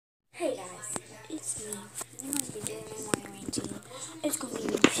Hey guys, it's me. I'm going to be doing my morning routine. It's going to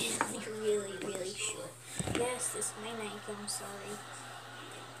be really short. Yes, this is my night. I'm sorry.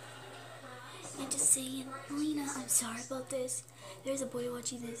 And just saying, Melina, I'm sorry about this. There's a boy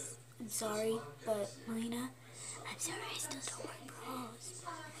watching this. I'm sorry, but Melina, I'm sorry I still don't wear bras.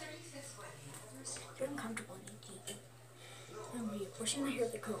 You're uncomfortable in it. I'm brushing my hair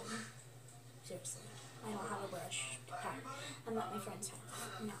with a comb. Seriously. I don't have a brush to pack. I'm at my friend's house.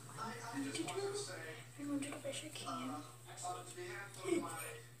 Not mine. I'm going to do the best I can.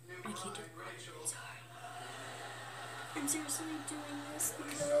 I can't do it. It's hard. I'm seriously doing this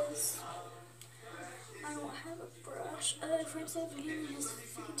because I don't have a brush. Friends have him has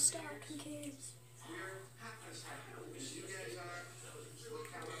freaking stock. Who cares?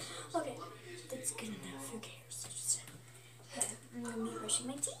 Okay, that's good enough. Who cares? Okay, I'm going to be brushing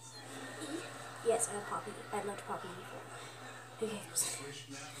my teeth. Yes, I have Poppy. I loved Poppy before. Who cares?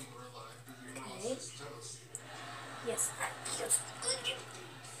 Okay. Yes.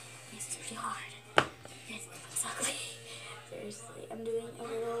 It's really hard. Yes, it's ugly. Seriously, I'm doing a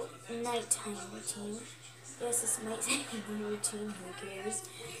little nighttime routine. Yes, this might say morning routine. Who cares?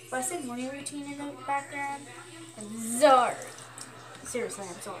 If I said morning routine in the background, I'm sorry. Seriously,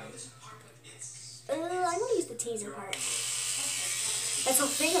 I'm sorry. I'm gonna use the teaser part. That's the whole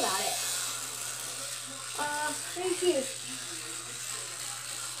thing about it. Thank you.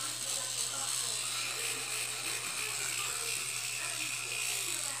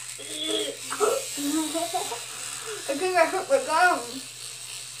 I think I hurt my gum.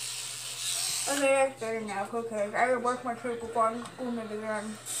 Okay, that's better now. Okay, I gotta work my teeth before I'm doing it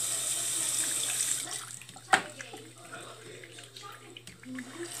again.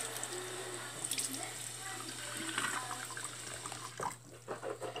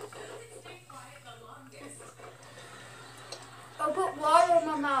 I'll put water in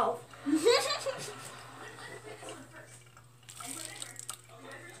my mouth.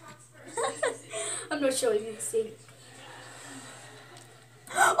 I'm not sure you can see.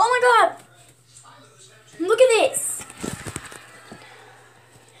 Oh my god! Look at this!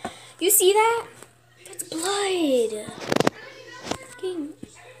 You see that? That's blood! Fucking.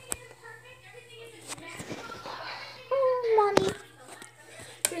 Oh, mommy.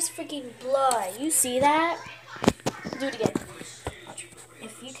 There's freaking blood. You see that? Do it again.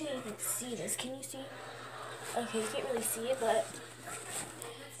 If you can even see this, can you see? Okay, you can't really see it, but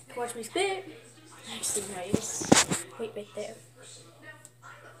watch me spit. Actually, no, you just wait right there.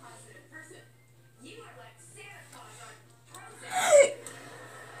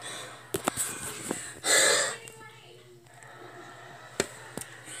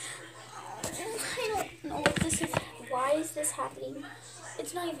 I don't know what this is. Why is this happening?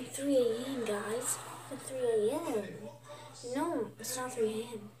 It's not even 3 a.m., guys. It's 3 a.m. No, it's not 3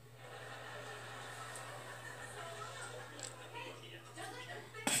 a.m.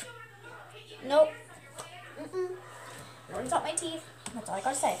 Nope. No one's got my teeth. That's all I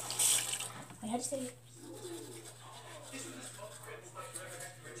gotta say. I had to say it.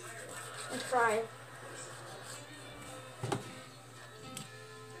 And cry.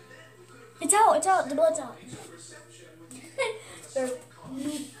 It's out, the blood's out. There's a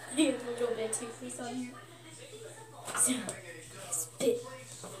little bit too face on here. So, spit.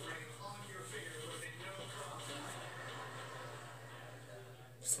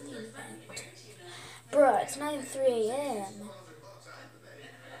 Bruh, it's not even 3 a.m.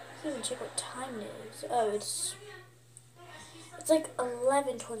 I can't even check what time it is. Oh, it's like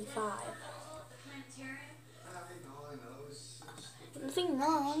 11:25. Nothing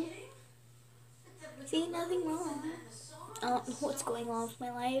wrong. See, nothing wrong. I don't know what's going on with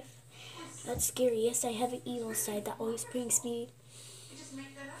my life. That's scary. Yes, I have an evil side that always brings me.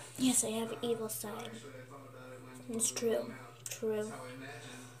 Yes, I have an evil side. It's true. True.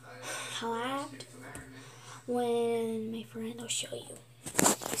 How I act when my friend, I'll show you.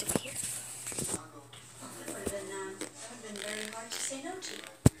 He's over here. It would have been very hard to say no to.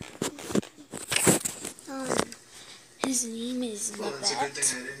 His name is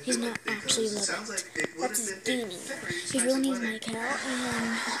Levette. He's not actually Levette. That's his gaming. His real name is Michael,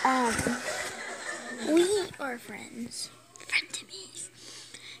 and we are friends. Frenemies.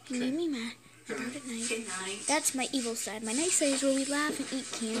 He made me mad. I brought a knife. That's my evil side. My nice side is where we laugh and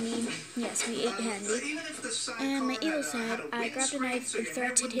eat candy. Yes, we ate candy. And my evil side, I grabbed a knife and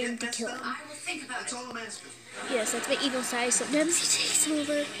threatened him to kill him. Yes, that's my evil side. Sometimes he takes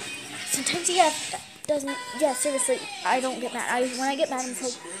over. Sometimes he doesn't. Yeah, seriously, I don't get mad. When I get mad, I'm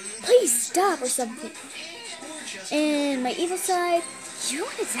like, please stop or something. And my evil side, you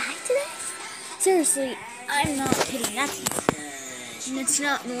want to die today? Seriously, I'm not kidding. That's And it's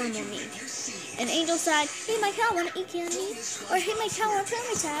not normal me. And Angel said, hey Michael, I want to eat candy. Or hey Michael, I want to play on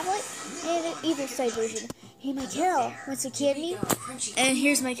my tablet. And an evil side version. Hey Michael, want some candy? And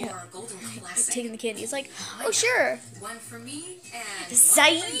here's Michael taking the candy. It's like, oh sure.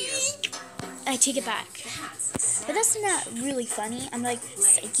 Psych! I take it back. But that's not really funny. I'm like,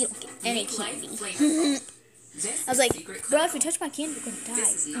 psych, you don't get any candy. I was like, bro, if you touch my candy, you're gonna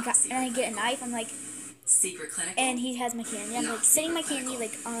die. And I get a knife. I'm like, and he has my candy. I'm like sitting my candy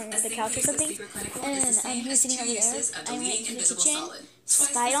like on the couch or something, and he was sitting over there. I went into the kitchen,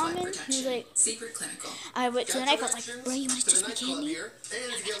 spied on him. He was like, I went to the knife. I was like, bro, you want to touch my candy?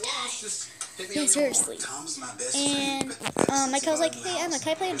 Yeah, seriously. And Michael was like, hey Emma,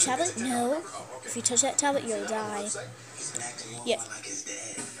 can I play on the tablet? No. If you touch that tablet, you'll die. Yeah.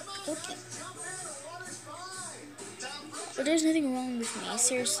 Okay. But there's nothing wrong with me.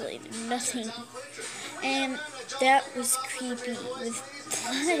 Seriously, nothing. And that was creepy with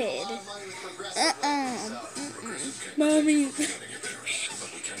blood. Mommy.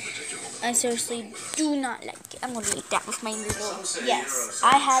 I seriously do not like it. I'm gonna eat that with my noodle. Yes,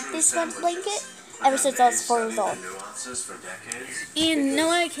 I had this one blanket ever since I was 4 years old. And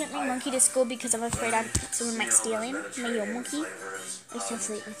no, I can't bring Monkey to school because I'm afraid someone might steal him. My little monkey. I still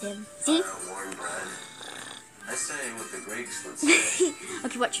sleep with him. See? I say what the Greeks would say.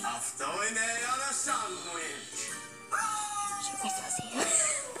 Okay, watch.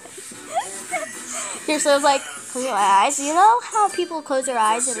 Here, so it's like, close your eyes. You know how people close their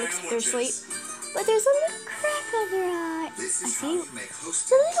eyes and it looks like they're asleep? But there's a little crack on their eye. I see.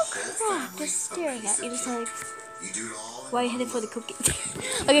 It's a little crack just staring at you. Just like, why are you heading for the cookie?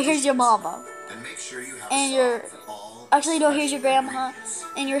 Okay, here's your mama. And you're, actually no, here's your grandma.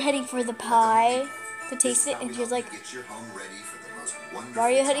 And you're heading for the pie to taste it. And she's like, why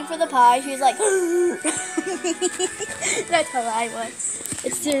are you heading for the pie? She's like, that's how I was.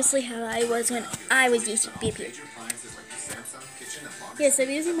 It's seriously how I was when I was using baby. Yes,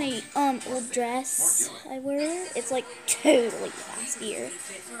 I'm using my old dress I wear. It's like totally last year.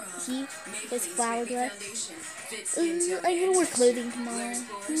 See, this flower dress. I'm gonna wear clothing tomorrow.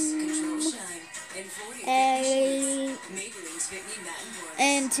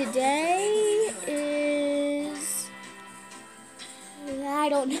 And today is, I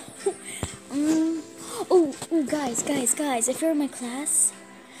don't know. Oh, guys, if you're in my class,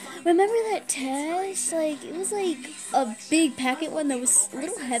 remember that test? Like, it was like a big packet one that was a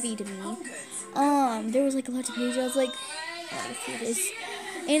little heavy to me. There was like a lot of pages. I was like, oh, let's do this.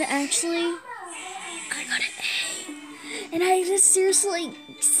 And actually, I got an A. And I just seriously,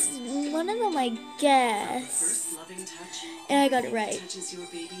 one of them, I guess. And I got it right.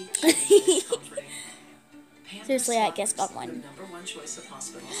 Seriously, I guess got one.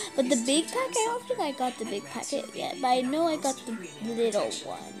 But the big packet, I don't think I got the big packet yet. But I know I got the little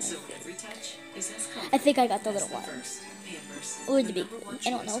one. I think I got the little one. Or the big one. I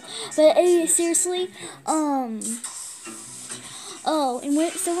don't know. But seriously, oh, and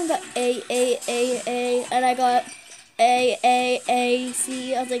when someone got A, and I got A,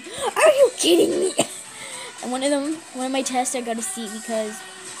 C, I was like, are you kidding me? And one of my tests, I got a C because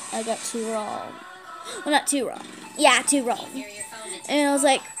I got 2 wrong. Well, not 2 wrong. Yeah, 2 wrong. And I was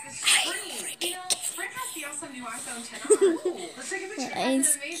like, are you freaking kidding me?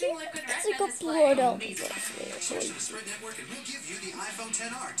 It's like a blood out. I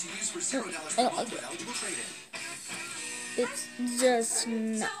don't like it. It's just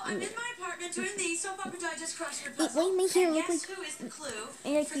not me. It made me hair look like,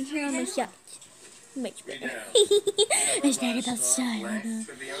 and I can hear on my shot. Much better. It's not about style,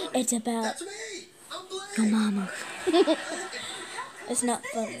 it's about your mama. It's not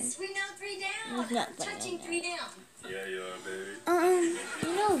funny. It's not funny.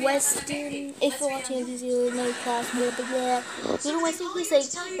 You know Weston, if you're watching this, you're in my class, blah, blah, blah. You know Weston, he's like,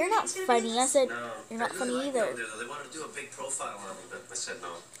 you're not funny. I said, you're not funny either. They wanted to do a big profile on me, but I said no.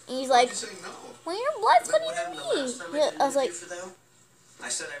 And he's like, well, you're blood funny than me. Yeah, I was like,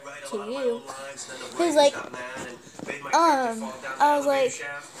 to you. He was like, I was like,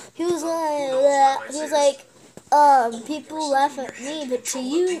 he was like, people laugh at me, but to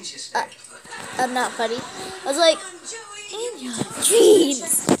you, I'm not funny. I was like, in your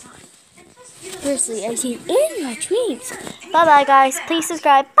dreams. Seriously, I see in your dreams. Bye-bye, guys. Please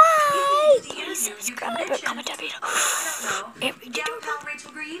subscribe. Bye. Please subscribe. Comment down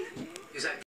below.